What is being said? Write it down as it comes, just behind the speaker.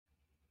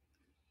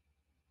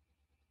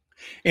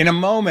In a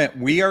moment,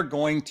 we are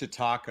going to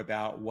talk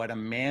about what a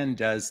man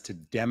does to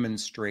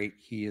demonstrate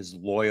he is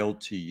loyal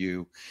to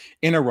you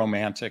in a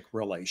romantic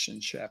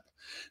relationship.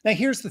 Now,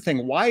 here's the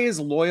thing. Why is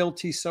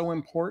loyalty so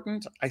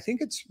important? I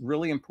think it's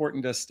really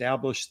important to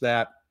establish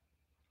that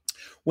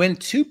when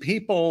two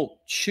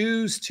people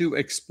choose to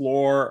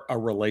explore a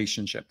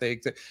relationship,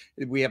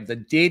 we have the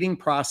dating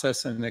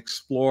process and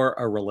explore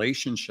a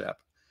relationship.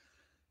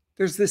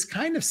 There's this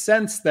kind of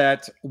sense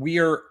that we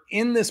are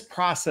in this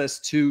process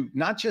to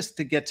not just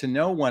to get to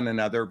know one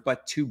another,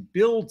 but to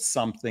build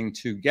something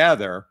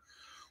together,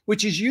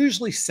 which is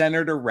usually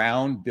centered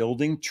around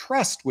building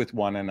trust with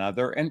one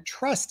another. And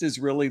trust is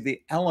really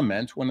the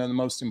element, one of the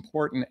most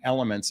important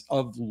elements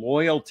of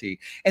loyalty.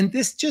 And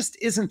this just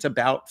isn't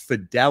about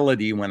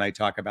fidelity when I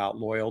talk about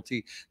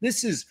loyalty.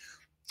 This is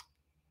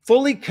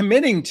fully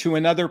committing to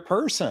another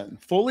person,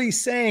 fully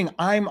saying,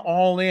 I'm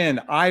all in.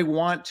 I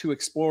want to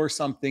explore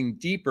something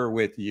deeper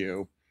with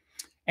you,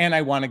 and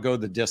I want to go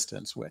the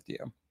distance with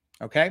you.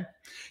 Okay.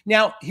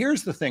 Now,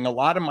 here's the thing. A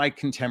lot of my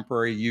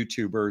contemporary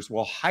YouTubers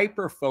will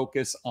hyper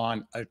focus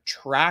on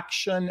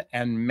attraction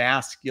and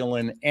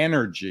masculine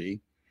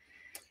energy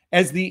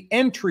as the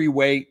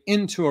entryway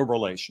into a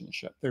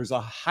relationship. There's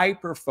a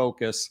hyper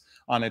focus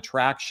on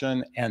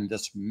attraction and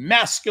this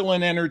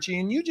masculine energy,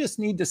 and you just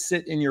need to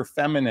sit in your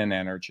feminine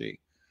energy.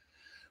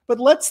 But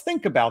let's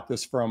think about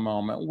this for a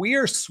moment. We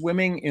are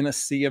swimming in a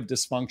sea of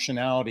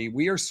dysfunctionality.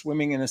 We are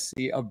swimming in a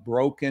sea of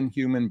broken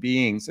human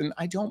beings. And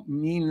I don't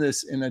mean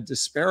this in a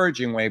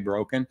disparaging way,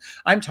 broken.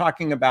 I'm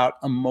talking about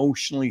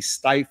emotionally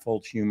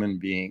stifled human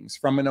beings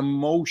from an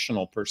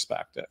emotional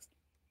perspective.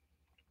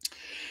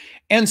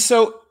 And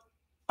so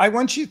I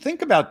want you to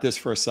think about this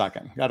for a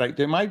second. God,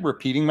 am I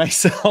repeating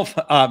myself?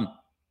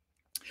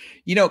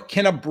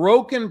 Can a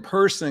broken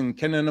person,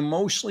 can an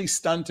emotionally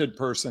stunted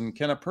person,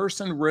 can a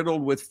person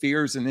riddled with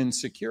fears and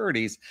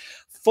insecurities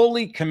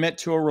fully commit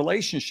to a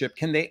relationship?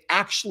 Can they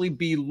actually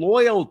be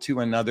loyal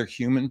to another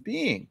human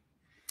being?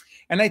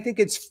 And I think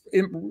it's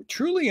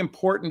truly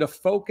important to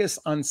focus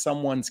on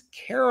someone's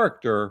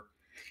character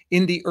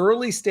in the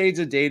early stage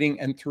of dating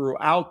and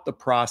throughout the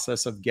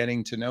process of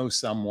getting to know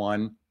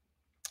someone.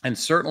 And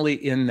certainly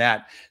in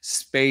that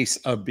space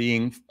of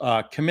being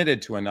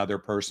committed to another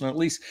person, or at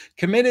least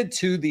committed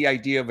to the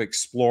idea of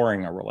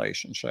exploring a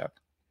relationship.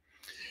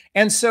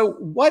 And so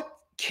what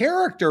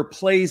character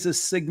plays a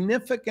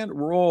significant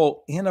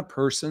role in a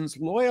person's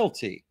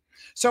loyalty?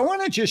 So I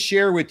want to just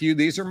share with you,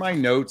 these are my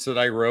notes that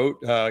I wrote,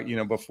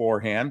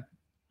 beforehand.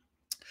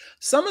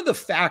 Some of the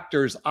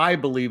factors I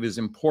believe is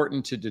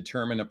important to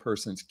determine a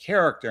person's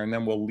character, and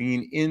then we'll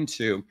lean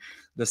into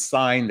the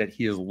sign that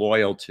he is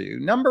loyal to.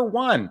 Number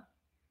one,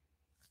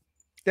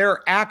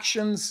 their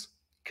actions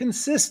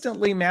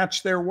consistently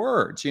match their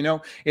words.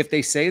 If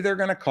they say they're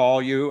going to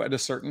call you at a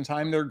certain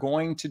time, they're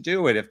going to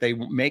do it. If they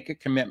make a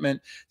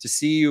commitment to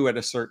see you at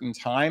a certain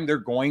time, they're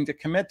going to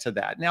commit to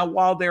that. Now,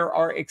 while there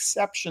are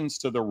exceptions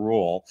to the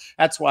rule,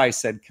 that's why I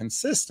said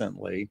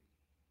consistently,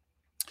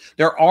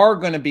 there are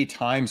going to be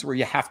times where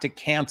you have to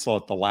cancel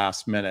at the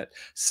last minute.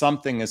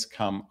 Something has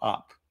come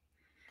up.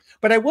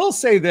 But I will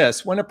say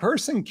this, when a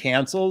person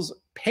cancels,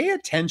 pay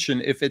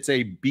attention if it's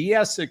a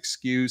BS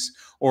excuse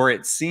or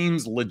it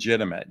seems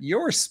legitimate.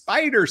 Your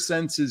spider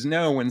senses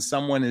know when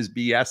someone is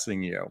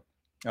BSing you,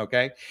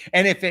 okay?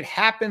 And if it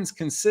happens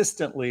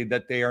consistently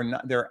that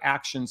their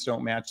actions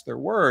don't match their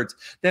words,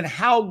 then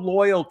how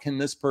loyal can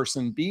this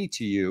person be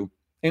to you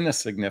in a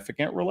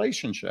significant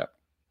relationship?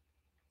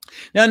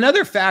 Now,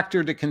 another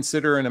factor to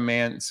consider in a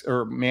man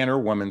or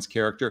woman's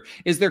character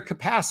is their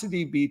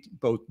capacity to be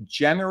both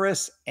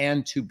generous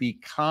and to be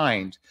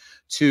kind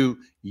to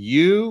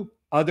you,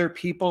 other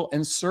people,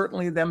 and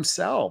certainly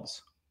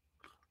themselves.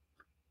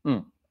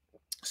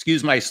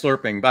 Excuse my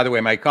slurping. By the way,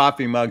 my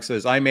coffee mug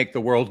says, I make the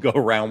world go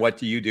round. What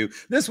do you do?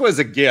 This was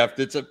a gift.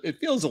 It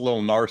feels a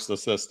little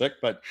narcissistic,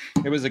 but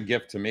it was a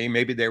gift to me.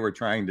 Maybe they were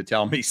trying to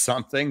tell me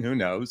something. Who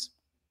knows?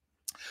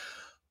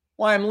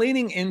 Well, I'm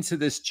leaning into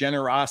this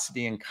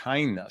generosity and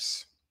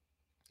kindness.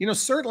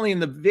 Certainly in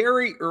the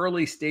very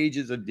early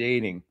stages of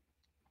dating,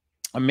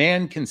 a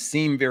man can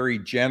seem very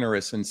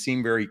generous and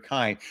seem very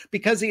kind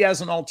because he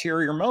has an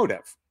ulterior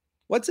motive.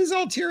 What's his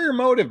ulterior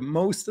motive?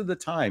 Most of the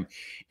time,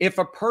 if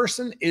a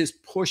person is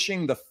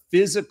pushing the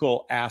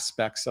physical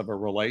aspects of a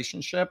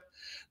relationship,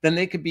 then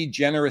they could be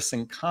generous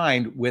and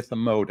kind with a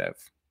motive.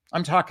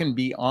 I'm talking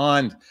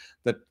beyond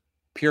the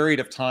period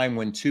of time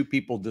when two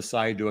people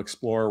decide to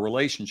explore a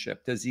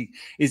relationship. Is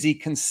he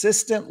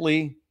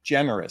consistently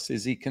generous?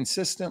 Is he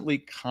consistently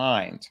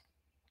kind?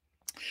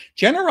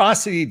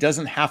 Generosity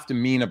doesn't have to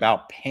mean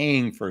about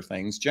paying for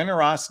things.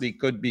 Generosity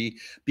could be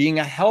being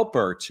a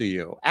helper to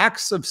you.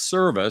 Acts of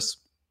service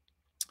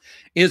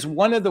is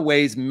one of the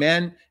ways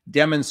men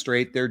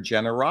demonstrate their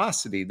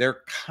generosity,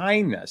 their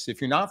kindness. If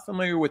you're not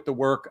familiar with the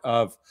work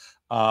of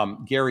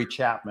Gary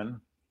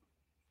Chapman,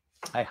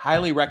 I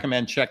highly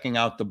recommend checking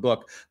out the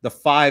book, The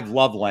 5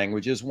 Love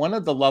Languages. One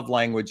of the love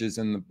languages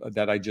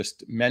that I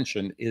just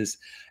mentioned is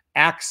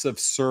acts of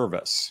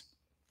service.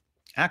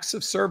 Acts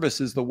of service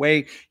is the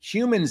way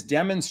humans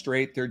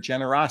demonstrate their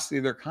generosity,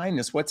 their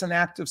kindness. What's an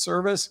act of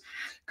service?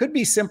 Could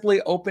be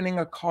simply opening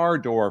a car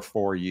door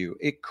for you.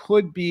 It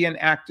could be an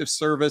act of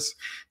service.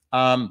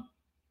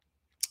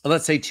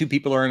 Let's say two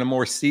people are in a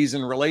more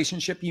seasoned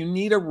relationship. You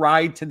need a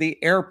ride to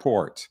the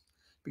airport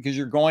because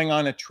you're going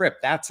on a trip.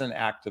 That's an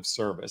act of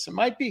service. It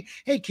might be,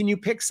 hey, can you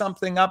pick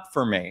something up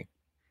for me?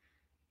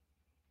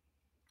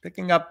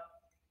 Picking up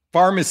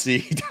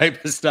pharmacy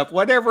type of stuff,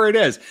 whatever it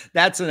is,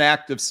 that's an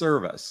act of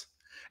service.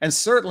 And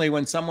certainly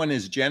when someone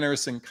is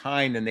generous and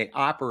kind and they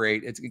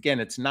operate,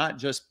 it's not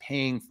just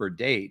paying for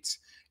dates.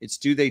 It's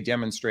do they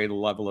demonstrate a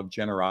level of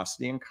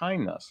generosity and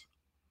kindness?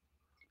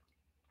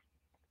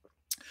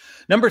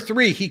 Number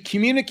 3, he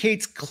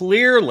communicates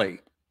clearly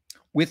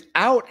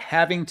without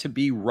having to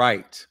be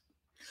right.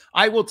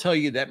 I will tell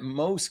you that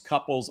most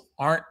couples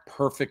aren't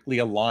perfectly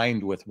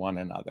aligned with one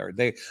another.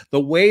 The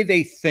way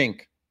they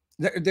think,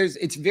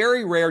 it's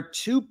very rare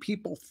two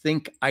people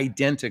think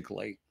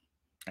identically.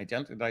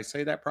 Did I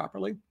say that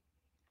properly?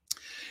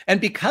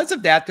 And because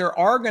of that, there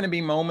are going to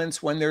be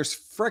moments when there's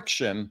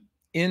friction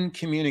in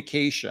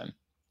communication.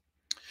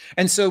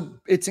 And so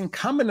it's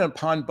incumbent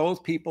upon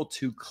both people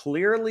to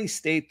clearly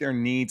state their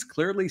needs,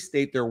 clearly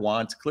state their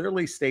wants,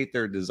 clearly state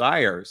their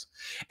desires,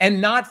 and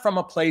not from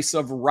a place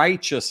of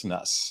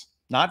righteousness,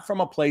 not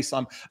from a place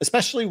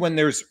especially when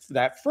there's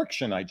that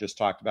friction I just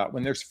talked about.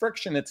 When there's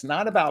friction, it's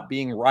not about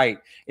being right.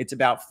 It's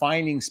about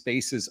finding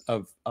spaces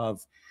of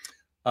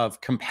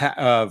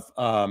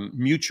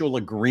mutual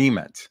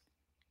agreement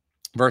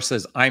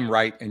versus I'm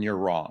right and you're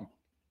wrong.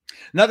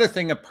 Another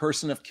thing a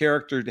person of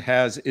character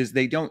has is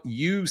they don't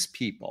use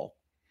people.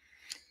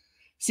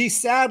 See,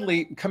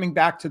 sadly, coming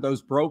back to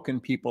those broken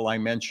people I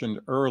mentioned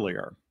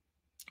earlier,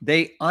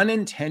 they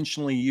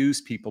unintentionally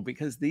use people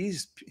because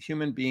these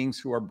human beings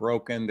who are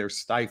broken, they're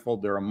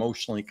stifled, they're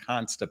emotionally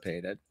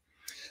constipated.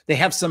 They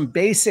have some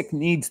basic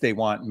needs they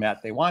want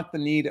met. They want the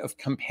need of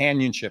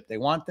companionship. They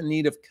want the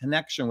need of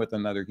connection with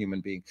another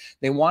human being.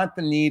 They want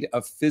the need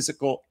of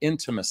physical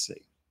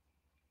intimacy.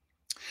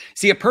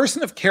 See, a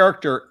person of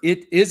character,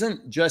 it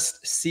isn't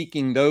just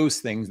seeking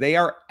those things. They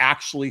are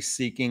actually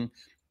seeking,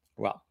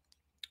 well,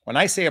 when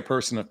I say a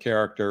person of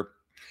character,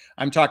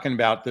 I'm talking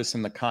about this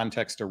in the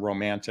context of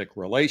romantic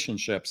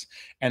relationships.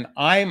 And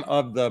I'm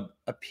of the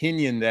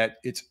opinion that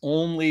it's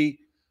only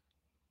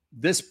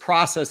this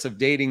process of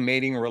dating,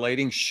 mating,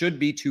 relating should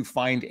be to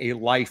find a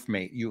life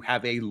mate. You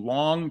have a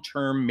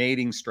long-term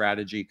mating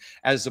strategy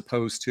as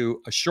opposed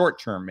to a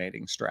short-term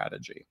mating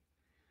strategy.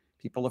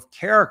 People of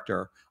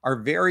character are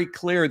very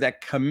clear that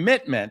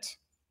commitment,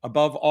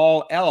 above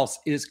all else,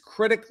 is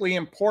critically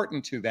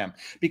important to them.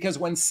 Because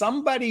when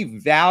somebody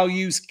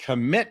values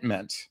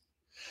commitment,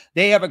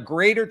 they have a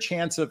greater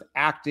chance of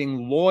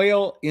acting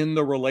loyal in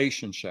the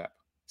relationship.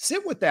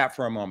 Sit with that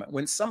for a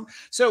moment.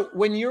 So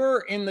when you're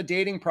in the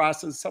dating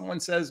process,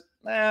 someone says,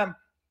 I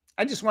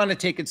just want to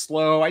take it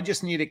slow. I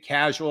just need it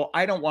casual.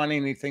 I don't want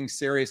anything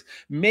serious.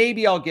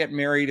 Maybe I'll get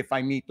married if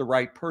I meet the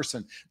right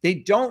person. They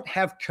don't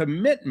have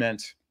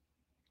commitment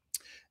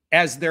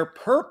as their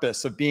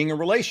purpose of being a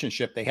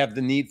relationship. They have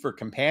the need for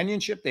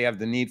companionship. They have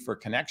the need for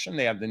connection.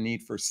 They have the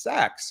need for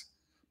sex,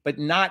 but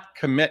not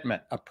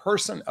commitment. A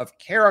person of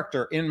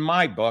character, in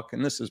my book,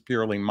 and this is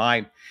purely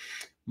my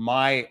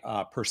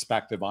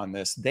perspective on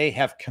this, they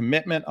have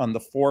commitment on the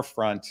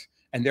forefront,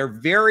 and they're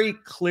very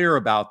clear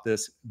about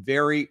this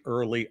very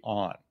early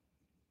on.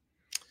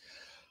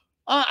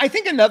 I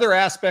think another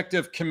aspect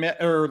of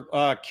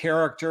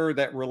character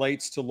that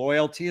relates to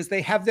loyalty is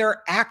they have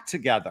their act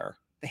together.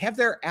 They have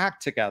their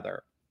act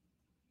together,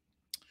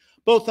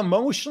 both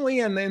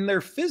emotionally and in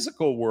their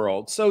physical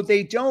world. So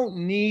they don't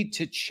need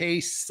to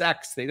chase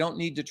sex. They don't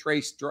need to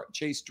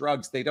chase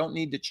drugs. They don't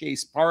need to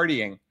chase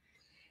partying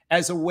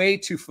as a way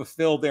to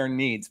fulfill their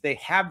needs. They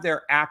have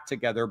their act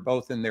together,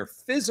 both in their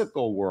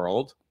physical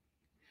world,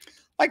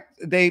 like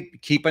they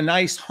keep a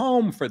nice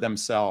home for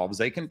themselves.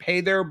 They can pay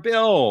their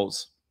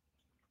bills.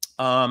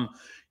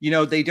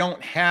 They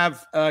don't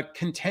have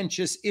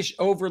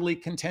overly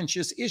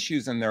contentious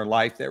issues in their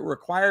life that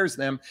requires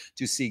them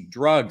to seek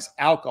drugs,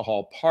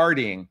 alcohol,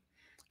 partying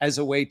as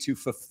a way to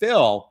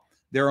fulfill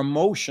their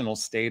emotional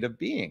state of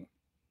being.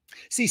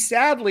 See,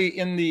 sadly,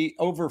 in the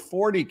over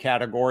 40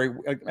 category,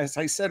 as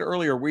I said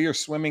earlier, we are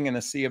swimming in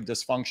a sea of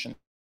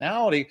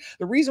dysfunctionality.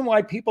 The reason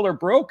why people are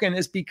broken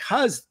is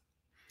because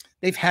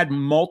they've had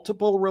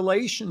multiple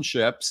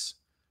relationships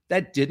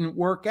that didn't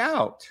work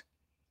out.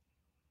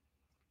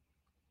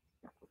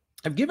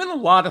 I've given a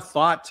lot of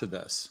thought to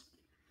this.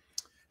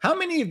 How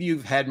many of you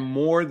have had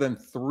more than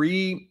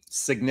 3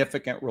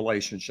 significant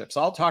relationships?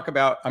 I'm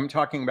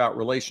talking about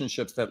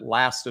relationships that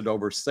lasted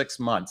over 6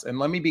 months. And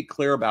let me be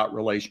clear about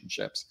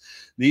relationships.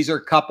 These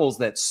are couples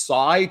that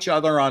saw each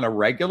other on a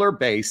regular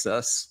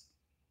basis.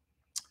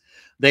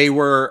 They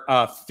were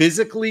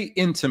physically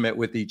intimate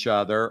with each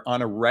other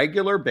on a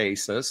regular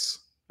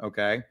basis,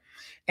 okay?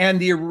 And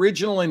the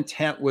original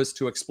intent was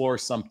to explore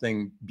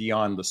something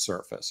beyond the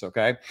surface,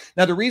 okay?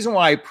 Now, the reason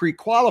why I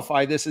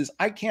pre-qualify this is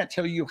I can't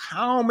tell you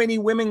how many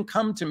women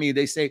come to me.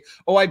 They say,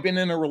 oh, I've been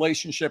in a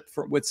relationship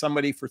with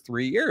somebody for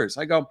 3 years.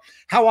 I go,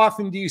 how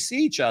often do you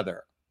see each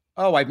other?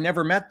 Oh, I've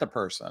never met the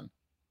person.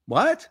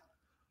 What?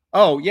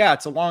 Oh, yeah,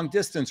 it's a long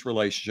distance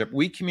relationship.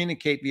 We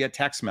communicate via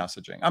text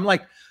messaging. I'm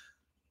like,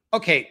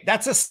 okay,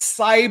 that's a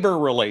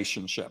cyber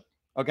relationship.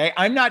 Okay.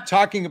 I'm not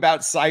talking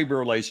about cyber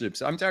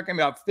relationships. I'm talking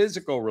about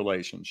physical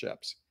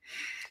relationships.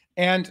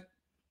 And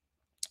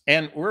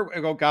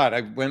oh God,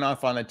 I went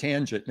off on a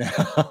tangent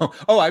now.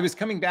 Oh, I was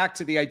coming back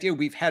to the idea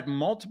we've had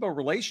multiple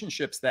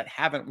relationships that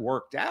haven't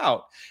worked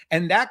out.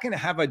 And that can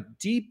have a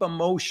deep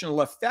emotional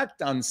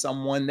effect on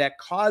someone that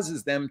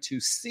causes them to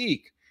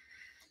seek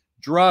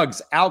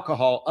drugs,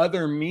 alcohol,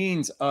 other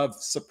means of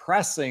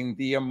suppressing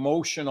the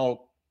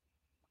emotional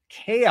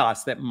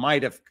chaos that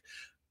might have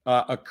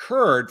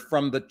occurred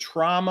from the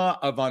trauma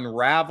of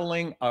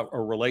unraveling a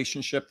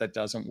relationship that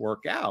doesn't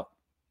work out.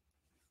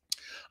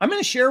 I'm going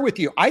to share with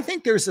you, I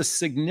think there's a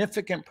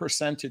significant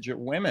percentage of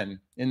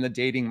women in the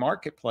dating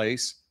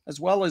marketplace, as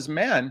well as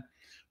men,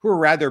 who are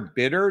rather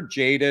bitter,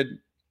 jaded,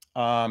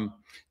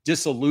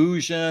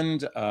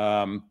 disillusioned,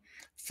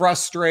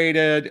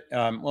 frustrated.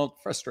 Well,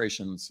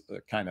 frustration's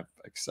kind of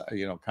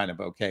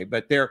okay,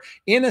 but they're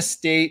in a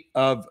state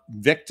of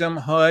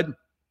victimhood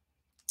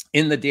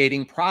in the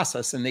dating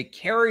process, and they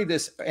carry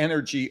this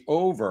energy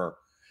over.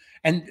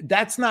 And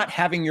that's not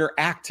having your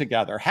act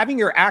together. Having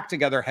your act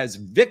together has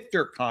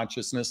victor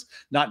consciousness,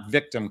 not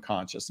victim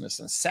consciousness.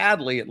 And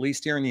sadly, at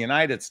least here in the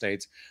United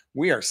States,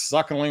 we are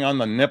suckling on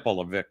the nipple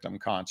of victim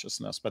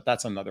consciousness, but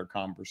that's another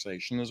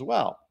conversation as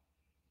well.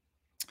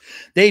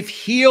 They've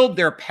healed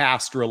their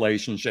past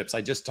relationships.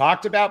 I just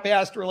talked about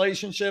past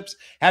relationships.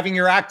 Having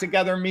your act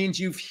together means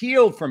you've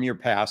healed from your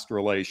past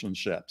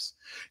relationships.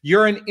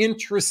 You're an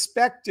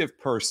introspective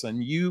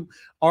person. You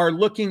are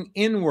looking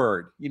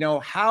inward. You know,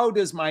 how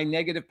does my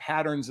negative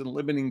patterns and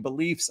limiting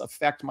beliefs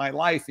affect my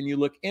life? And you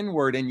look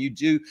inward and you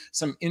do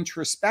some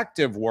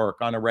introspective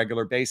work on a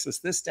regular basis.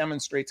 This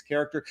demonstrates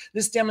character.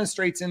 This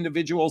demonstrates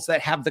individuals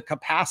that have the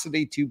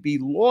capacity to be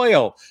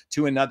loyal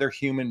to another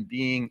human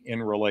being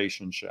in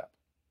relationship.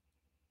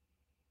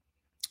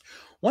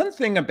 One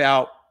thing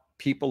about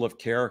people of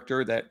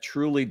character that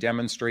truly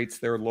demonstrates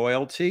their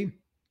loyalty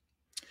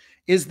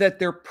is that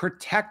they're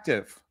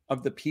protective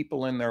of the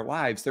people in their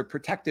lives. They're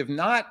protective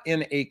not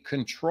in a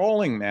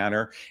controlling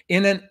manner,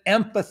 in an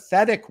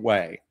empathetic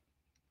way.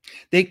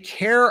 They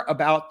care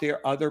about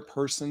their other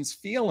person's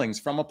feelings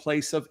from a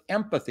place of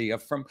empathy,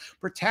 from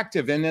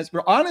protective, and as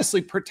we're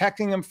honestly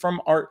protecting them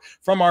from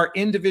our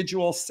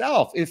individual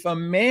self. If a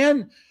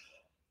man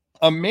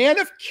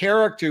of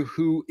character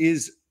who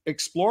is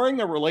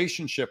exploring a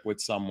relationship with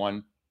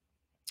someone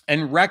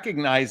and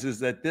recognizes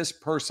that this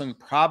person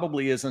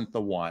probably isn't the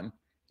one,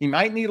 he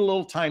might need a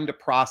little time to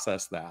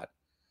process that.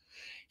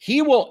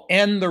 He will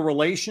end the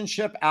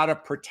relationship out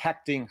of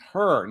protecting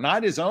her,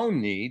 not his own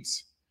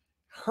needs,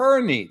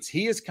 her needs.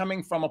 He is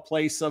coming from a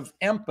place of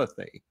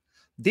empathy.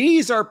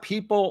 These are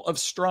people of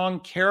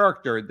strong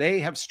character. They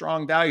have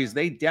strong values.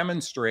 They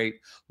demonstrate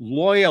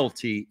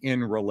loyalty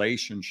in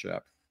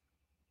relationship.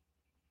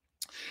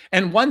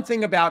 And one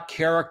thing about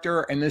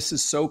character, and this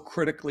is so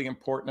critically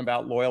important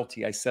about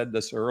loyalty, I said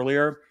this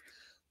earlier,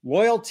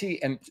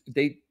 loyalty, and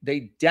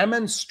they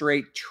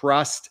demonstrate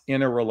trust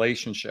in a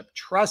relationship.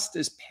 Trust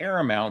is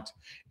paramount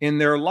in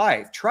their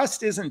life.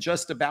 Trust isn't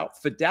just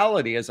about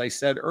fidelity, as I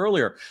said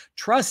earlier.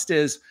 Trust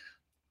is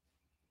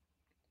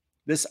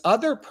this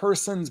other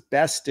person's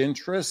best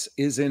interest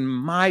is in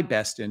my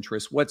best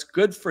interest. What's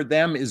good for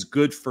them is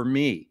good for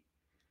me.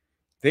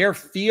 Their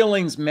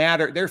feelings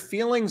matter. Their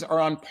feelings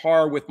are on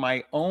par with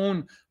my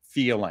own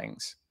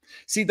feelings.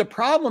 See, the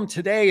problem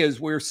today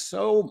is we're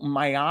so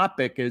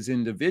myopic as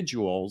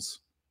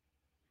individuals.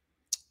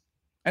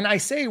 And I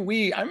say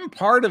we, I'm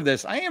part of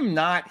this. I am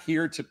not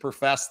here to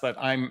profess that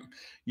I'm,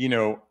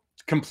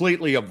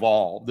 completely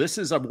evolved. This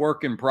is a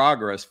work in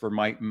progress for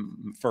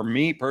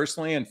me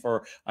personally, and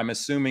for, I'm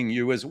assuming,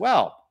 you as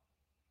well.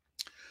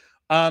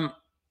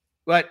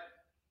 But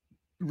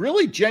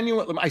really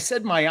genuine, I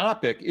said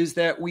myopic, is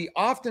that we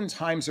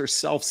oftentimes are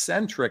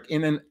self-centric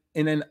in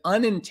an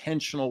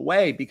unintentional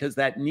way, because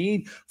that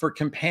need for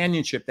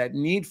companionship, that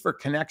need for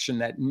connection,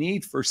 that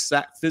need for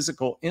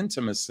physical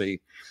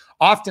intimacy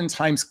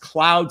oftentimes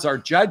clouds our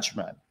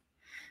judgment.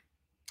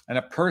 And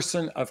a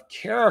person of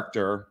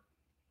character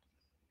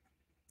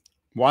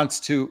wants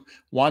to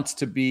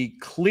be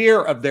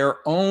clear of their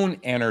own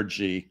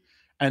energy,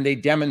 and they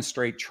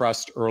demonstrate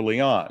trust early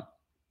on.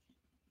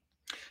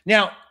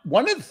 Now,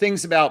 one of the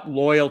things about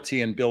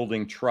loyalty and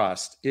building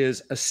trust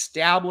is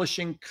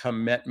establishing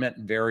commitment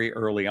very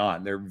early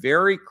on. They're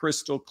very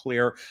crystal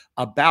clear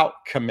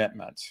about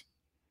commitment,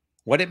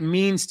 what it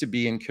means to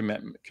be in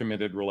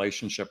committed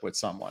relationship with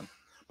someone.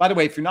 By the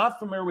way, if you're not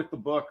familiar with the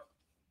book,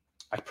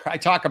 I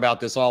talk about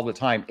this all the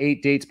time,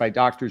 8 Dates by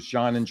Doctors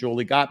John and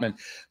Julie Gottman.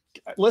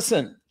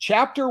 Listen,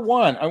 chapter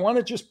 1, I want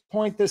to just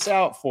point this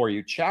out for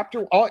you.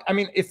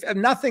 If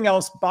nothing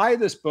else, buy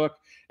this book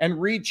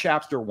and read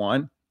chapter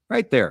 1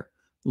 right there.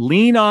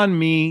 Lean on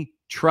me,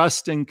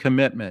 trust and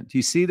commitment. Do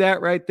you see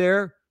that right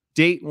there?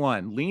 Date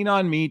 1, lean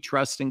on me,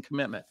 trust and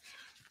commitment.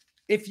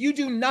 If you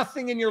do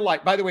nothing in your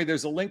life, by the way,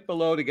 there's a link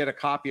below to get a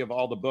copy of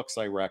all the books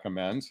I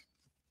recommend.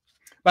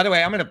 By the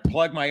way, I'm going to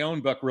plug my own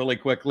book really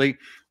quickly.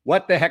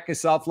 What the Heck is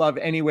Self-Love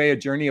Anyway? A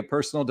Journey of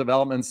Personal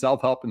Development,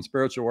 Self-Help, and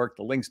Spiritual Work.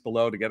 The link's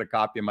below to get a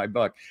copy of my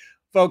book.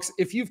 Folks,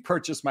 if you've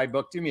purchased my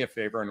book, do me a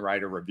favor and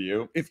write a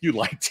review if you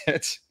liked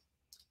it.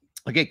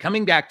 Okay,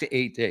 coming back to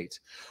 8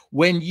 dates.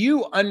 When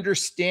you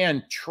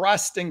understand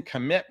trust and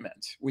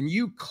commitment, when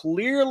you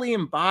clearly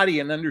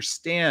embody and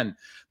understand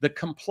the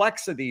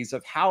complexities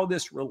of how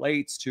this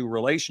relates to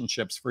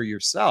relationships for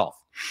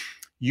yourself,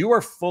 you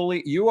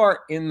are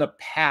in the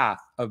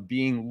path of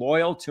being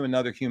loyal to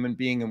another human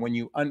being. And when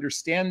you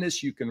understand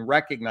this, you can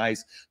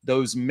recognize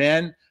those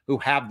men who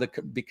have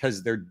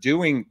because they're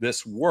doing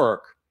this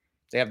work,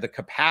 they have the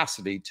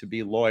capacity to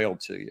be loyal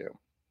to you.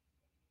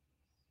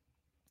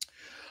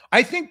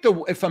 I think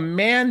if a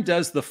man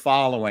does the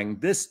following,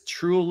 this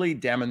truly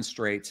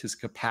demonstrates his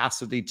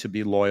capacity to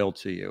be loyal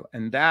to you.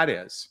 And that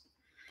is,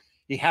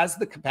 he has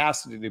the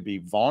capacity to be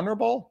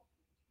vulnerable.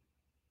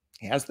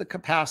 He has the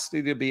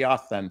capacity to be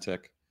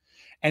authentic.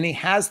 And he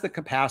has the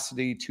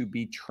capacity to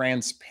be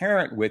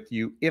transparent with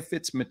you if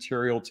it's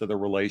material to the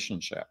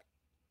relationship.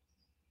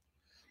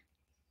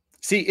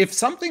 See, if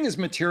something is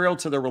material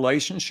to the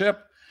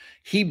relationship,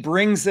 he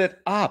brings it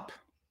up.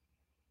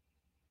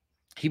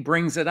 He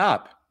brings it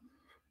up.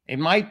 It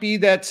might be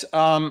that,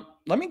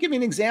 let me give you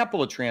an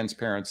example of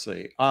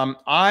transparency.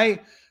 I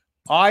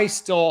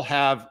still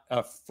have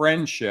a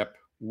friendship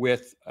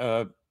with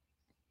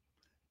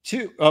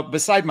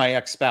beside my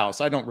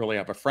ex-spouse. I don't really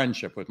have a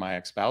friendship with my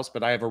ex-spouse,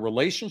 but I have a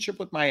relationship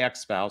with my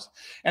ex-spouse,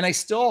 and I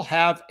still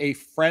have a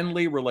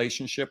friendly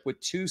relationship with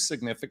 2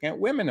 significant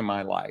women in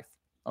my life.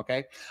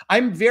 Okay.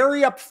 I'm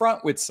very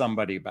upfront with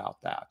somebody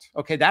about that.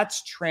 Okay.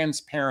 That's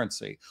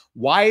transparency.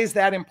 Why is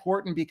that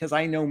important? Because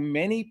I know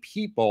many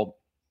people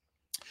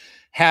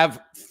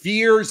have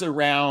fears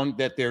around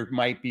that there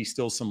might be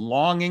still some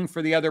longing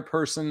for the other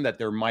person, that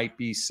there might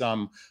be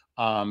some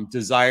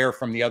desire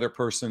from the other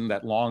person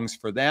that longs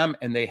for them.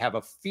 And they have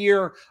a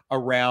fear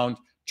around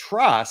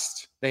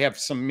trust. They have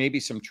maybe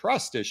some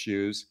trust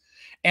issues.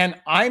 And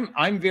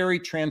I'm very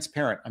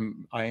transparent.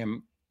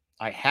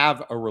 I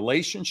have a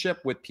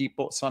relationship with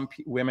people, some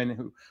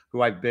women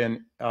who I've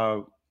been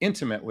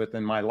intimate with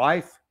in my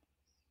life.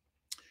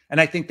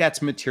 And I think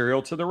that's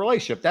material to the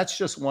relationship. That's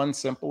just one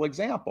simple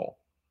example.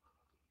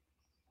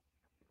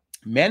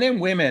 Men and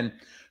women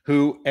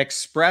who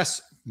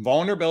express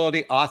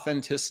vulnerability,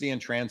 authenticity,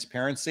 and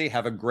transparency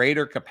have a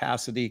greater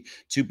capacity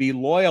to be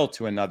loyal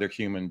to another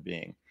human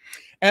being.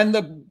 And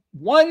the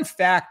one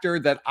factor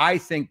that I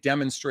think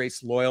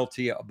demonstrates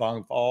loyalty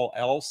above all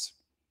else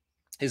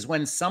is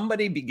when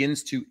somebody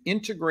begins to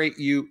integrate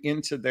you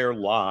into their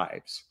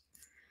lives.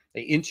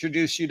 They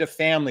introduce you to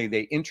family.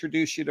 They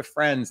introduce you to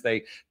friends.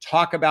 They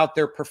talk about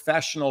their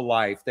professional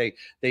life. They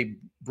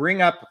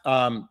bring up,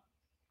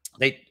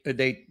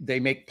 they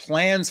make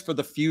plans for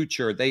the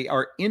future. They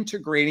are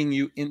integrating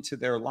you into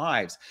their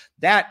lives.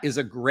 That is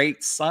a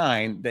great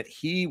sign that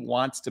he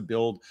wants to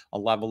build a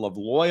level of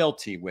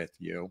loyalty with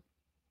you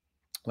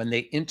when they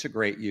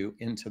integrate you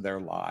into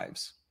their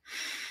lives.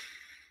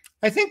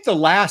 I think the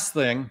last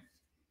thing,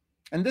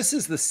 and this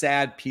is the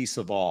sad piece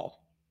of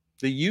all,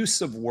 the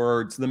use of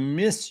words, the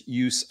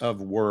misuse of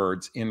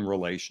words in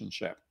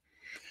relationship.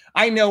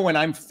 I know when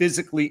I'm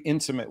physically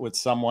intimate with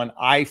someone,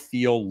 I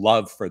feel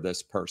love for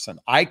this person.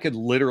 I could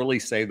literally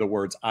say the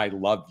words, "I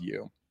love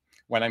you,"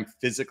 when I'm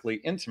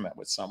physically intimate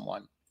with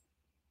someone.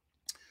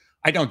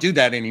 I don't do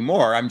that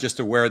anymore. I'm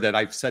just aware that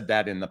I've said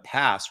that in the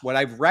past. What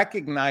I've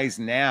recognized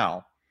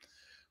now,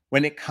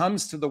 when it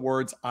comes to the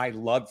words, "I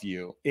love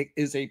you,"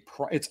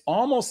 it's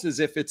almost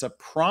as if it's a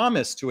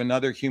promise to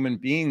another human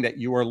being that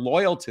you are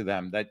loyal to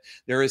them, that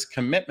there is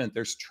commitment,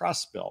 there's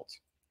trust built.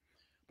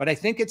 But I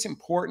think it's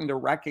important to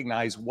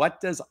recognize, what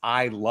does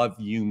 "I love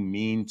you"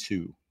 mean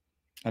to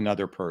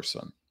another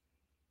person?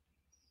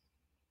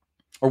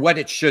 Or what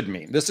it should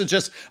mean. This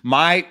is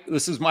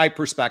my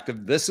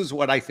perspective. This is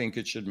what I think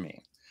it should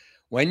mean.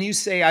 When you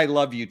say "I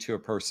love you" to a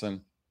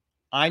person,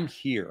 I'm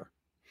here.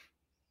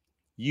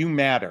 You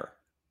matter.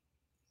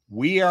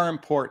 We are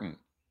important.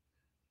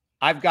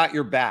 I've got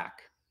your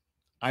back.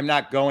 I'm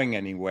not going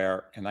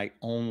anywhere, and I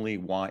only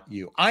want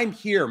you. I'm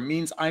here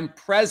means I'm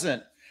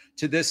present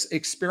to this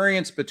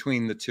experience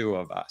between the two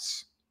of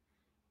us.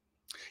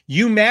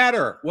 You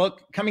matter. Well,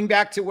 coming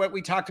back to what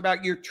we talked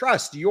about, your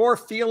trust, your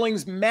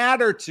feelings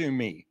matter to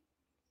me.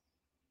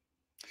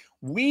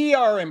 We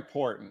are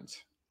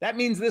important. That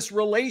means this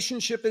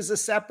relationship is a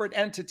separate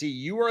entity.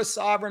 You are a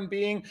sovereign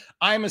being.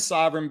 I'm a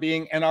sovereign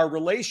being, and our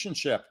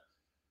relationship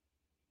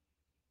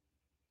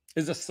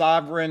is a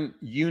sovereign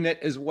unit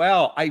as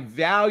well. I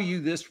value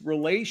this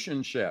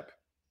relationship.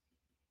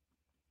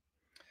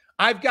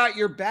 I've got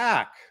your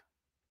back.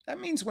 That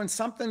means when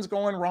something's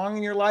going wrong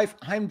in your life,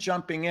 I'm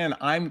jumping in.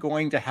 I'm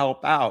going to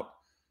help out.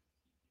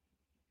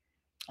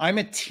 I'm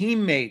a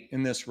teammate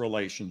in this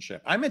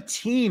relationship. I'm a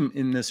team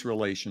in this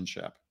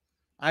relationship.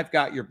 I've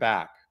got your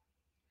back.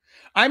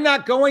 I'm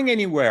not going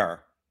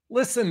anywhere.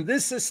 Listen,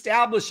 this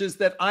establishes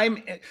that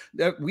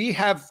we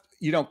have,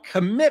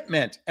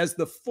 commitment as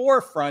the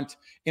forefront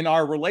in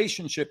our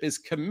relationship is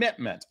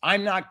commitment.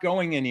 I'm not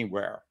going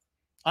anywhere.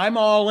 I'm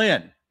all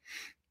in.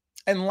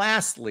 And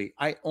lastly,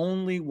 I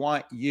only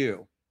want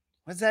you.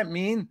 What does that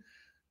mean?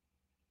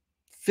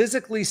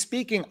 Physically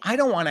speaking, I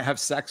don't want to have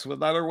sex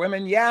with other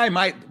women. Yeah,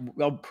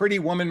 a pretty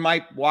woman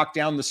might walk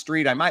down the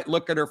street. I might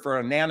look at her for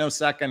a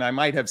nanosecond. I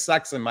might have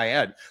sex in my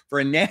head for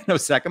a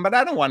nanosecond, but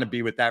I don't want to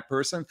be with that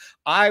person.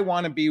 I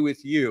want to be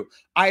with you.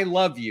 I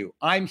love you.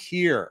 I'm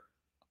here.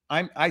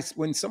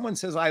 When someone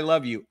says, I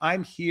love you,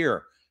 I'm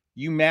here.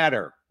 You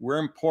matter. We're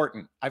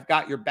important. I've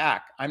got your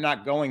back. I'm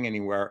not going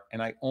anywhere.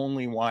 And I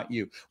only want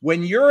you.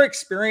 When you're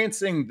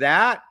experiencing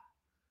that,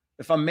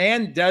 if a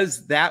man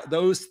does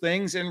those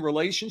things in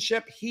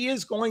relationship, he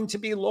is going to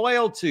be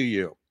loyal to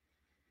you.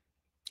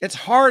 It's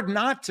hard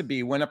not to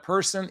be when a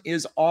person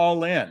is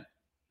all in.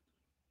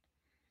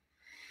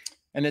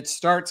 And it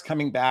starts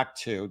coming back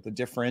to the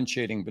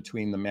differentiating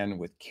between the men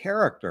with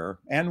character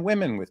and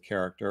women with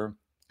character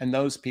and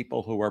those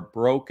people who are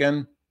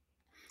broken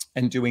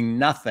and doing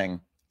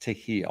nothing to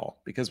heal.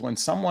 Because when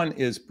someone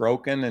is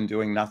broken and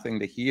doing nothing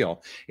to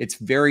heal, it's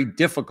very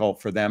difficult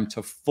for them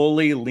to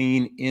fully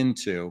lean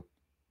into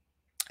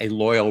a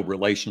loyal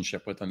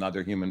relationship with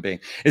another human being.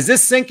 Is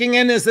this sinking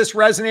in? Is this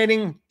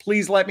resonating?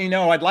 Please let me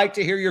know. I'd like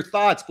to hear your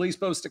thoughts. Please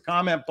post a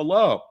comment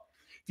below.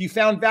 If you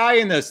found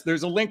value in this,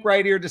 there's a link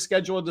right here to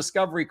schedule a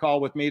discovery call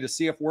with me to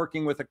see if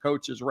working with a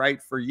coach is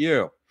right for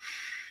you.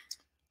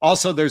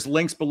 Also, there's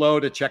links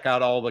below to check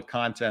out all the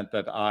content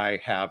that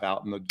I have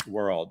out in the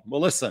world.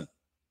 Well, listen,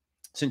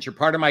 since you're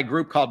part of my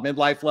group called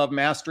Midlife Love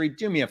Mastery,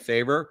 do me a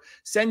favor.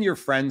 Send your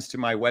friends to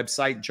my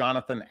website,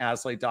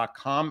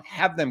 jonathanaslay.com.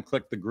 Have them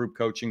click the group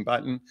coaching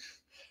button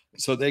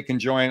so they can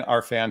join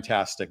our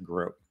fantastic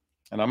group.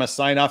 And I'm going to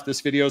sign off this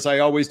video as I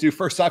always do.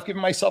 First off,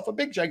 giving myself a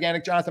big,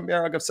 gigantic Jonathon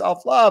Bear hug of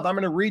self-love. I'm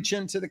going to reach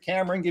into the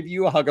camera and give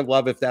you a hug of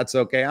love if that's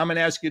okay. I'm going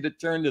to ask you to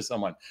turn to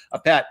someone, a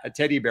pet, a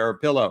teddy bear, a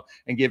pillow,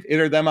 and give it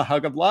or them a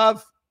hug of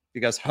love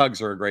because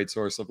hugs are a great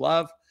source of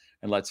love.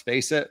 And let's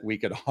face it, we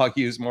could all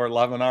use more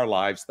love in our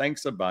lives.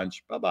 Thanks a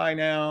bunch. Bye-bye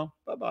now.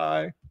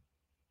 Bye-bye.